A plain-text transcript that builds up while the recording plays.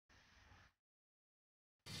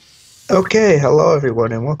Okay, hello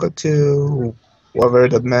everyone, and welcome to whatever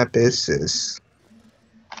the map is.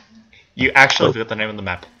 You actually Oh, forgot the name of the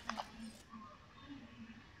map.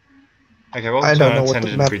 Okay, welcome I to don't know what the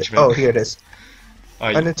Unintended map. Abridgement. Oh, here it is. Oh,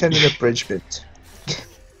 Unintended abridgment.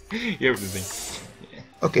 you're everything.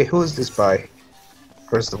 Okay, who is this by?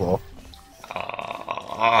 First of all.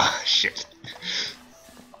 Shit.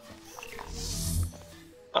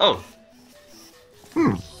 Oh,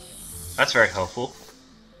 Hmm. that's very helpful.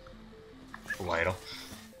 For later.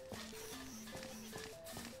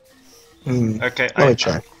 Okay, Let I, me I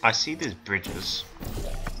try. I see these bridges.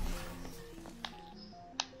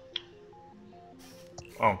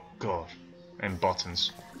 Oh god, and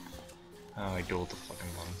buttons. Oh, I do all the fucking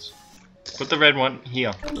buttons. Put the red one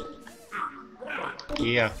here.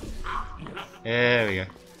 Here. There we go.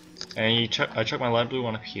 And I chuck my light blue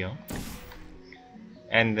one up here.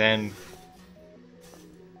 And then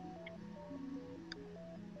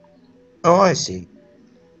Oh, I see.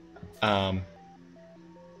 fuck.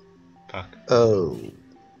 Oh.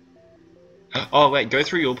 Oh wait, go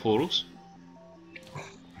through your portals.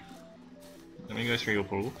 Let me go through your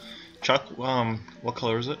portal. Chuck, what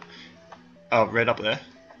color is it? Oh, red up there.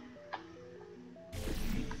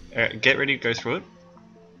 Get ready to go through it.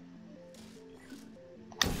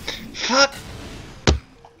 Fuck!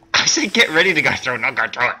 I said get ready to go through it, not go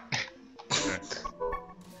through it.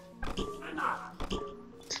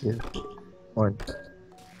 2, 1.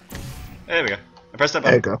 There we go. I pressed that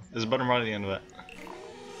There you button. go. There's a button right at the end of that.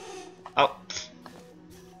 Oh.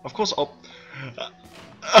 Of course, oh.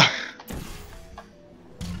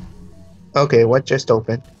 Okay, what just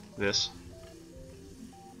opened? This.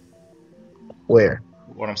 Where?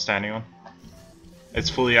 What I'm standing on. It's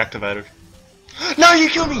fully activated. No, you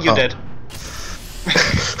killed me! You're Oh. dead.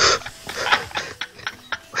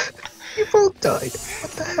 You both died.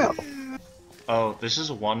 What the hell? Oh, this is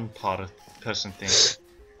a one person thing.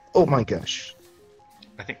 Oh my gosh.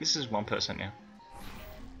 I think this is 1% now.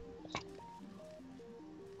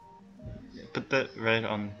 Put the red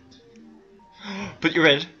on. Put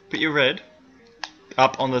your red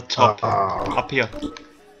up on the top. Up here.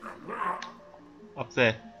 Up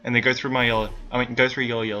there. And then go through my yellow. I mean, go through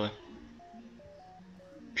your yellow.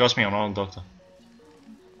 Trust me, I'm not a doctor.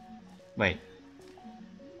 Wait.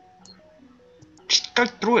 Just go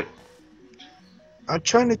through it. I'm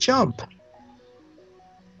trying to jump.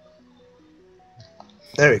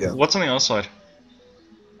 There we go. What's on the other side?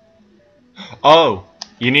 Oh!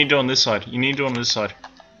 You need to do it on this side. You need to do it on this side.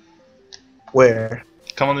 Where?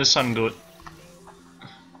 Come on this side and do it.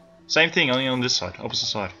 Same thing, only on this side. Opposite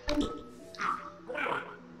side.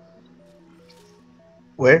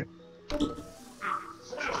 Where?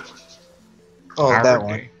 Oh, that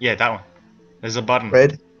one. Yeah, that one. There's a button.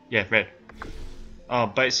 Red? Yeah, red. Oh,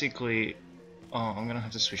 basically... Oh, I'm gonna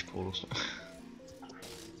have to switch portals.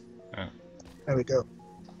 There we go.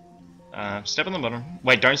 Step on the bottom.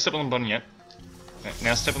 Wait, don't step on the bottom yet. Okay,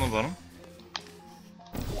 now step on the bottom.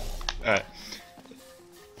 Alright.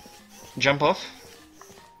 Jump off.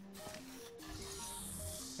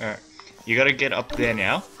 Alright. You gotta get up there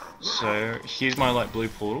now. So, here's my light blue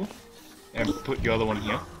portal. And put your other one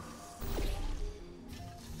here.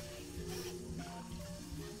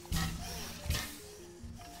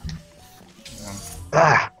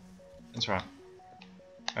 Ah! That's right.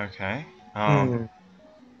 Okay.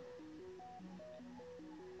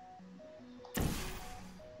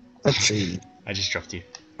 Let's see. I just dropped you.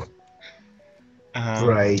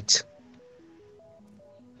 Right.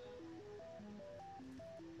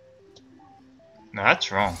 No,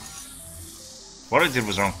 that's wrong. What I did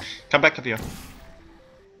was wrong. Come back up here.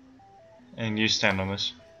 And you stand on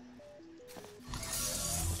this.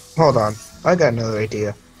 Hold on. I got another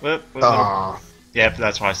idea. Whoop, whoop, Ah. whoop. Yeah,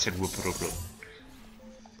 that's why I said whoop, whoop, whoop.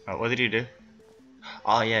 What did you do?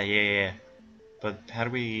 Oh, yeah. But how do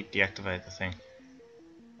we deactivate the thing?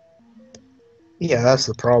 Yeah, that's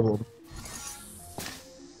the problem.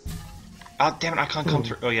 Oh, damn it, I can't come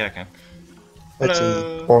through. Oh, yeah, I can. Let's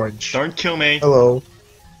Hello. see. Orange. Don't kill me. Hello.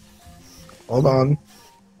 Hold on.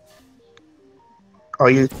 Are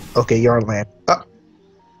you... Okay, you're on land. Ah.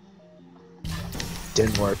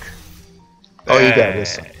 Didn't work. Oh, you got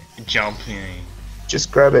this. Jumping.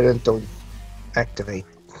 Just grab it and don't activate.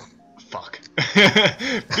 Fuck. Be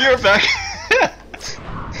right back.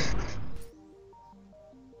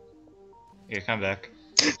 Yeah, come back.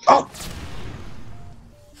 Oh!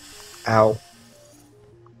 Ow.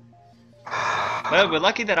 Well, we're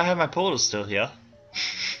lucky that I have my portal still here.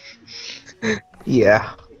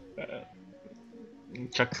 Yeah.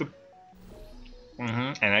 Chuck the...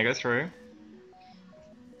 and I go through.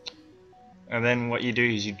 And then what you do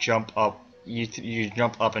is you jump up You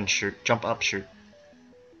jump up and shoot. Jump up, shoot.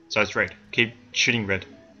 So it's red. Keep shooting red.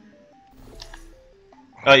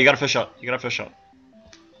 Oh, you got a first shot. You got a first shot.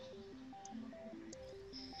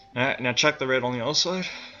 Alright, now check the red on the other side.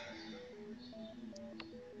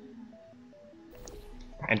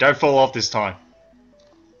 And don't fall off this time.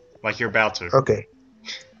 Like you're about to. Okay.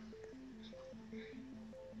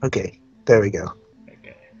 Okay, there we go.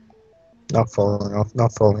 Okay. Not falling off,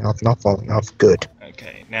 not falling off, not falling off. Good.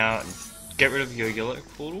 Okay, now get rid of your yellow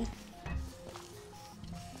portal.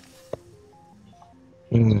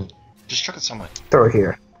 Just chuck it somewhere. Throw it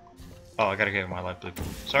here. Oh, I gotta get my light blue.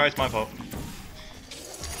 Sorry, it's my fault.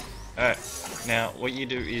 Alright, now what you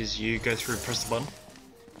do is you go through, press the button.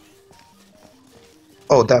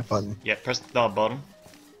 Oh, that button. Yeah, press the button.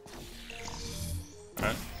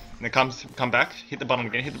 Alright, and then come back, hit the button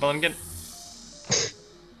again, hit the button again.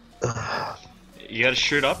 You gotta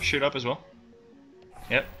shoot up as well.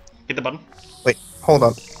 Yep, hit the button. Wait, hold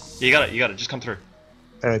on. You got it, just come through.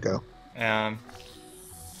 There we go.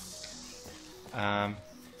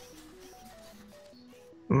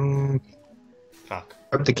 Fuck.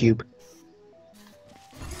 Up the cube.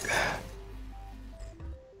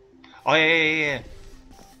 Oh yeah.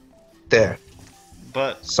 There.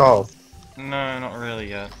 But Solve. no, not really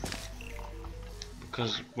yet.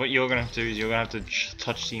 Because what you're gonna have to do is you're gonna have to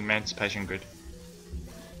touch the emancipation grid.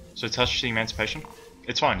 So touch the emancipation.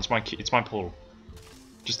 It's fine. It's my portal.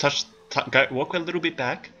 Just go walk a little bit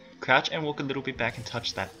back, crouch and walk a little bit back and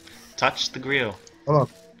touch that. Touch the grill. Hold on.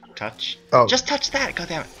 Touch. Oh. Just touch that. God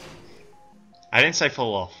damn it. I didn't say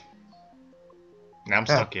fall off. Now I'm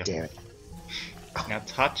stuck here. Damn it. Now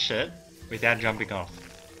touch it without jumping off.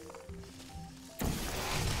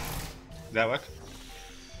 Did that work?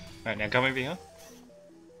 Alright, now come over here.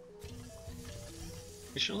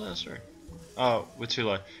 We should let us through. Oh, we're too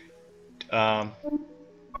low.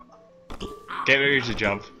 Get ready to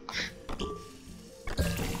jump.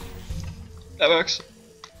 That works.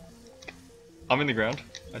 I'm in the ground,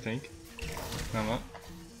 I think. No, I'm not.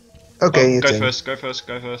 Okay, oh, it's go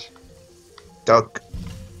first. Duck.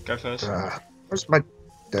 Go first. Where's my...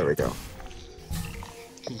 There we go.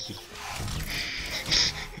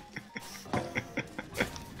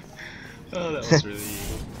 Oh, that was really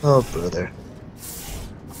evil. Oh, brother.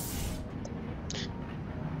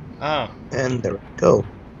 Oh. And there we go.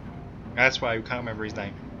 That's why we can't remember his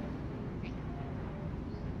name.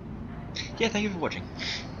 Yeah, thank you for watching.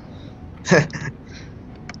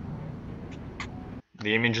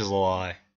 The image is a lie.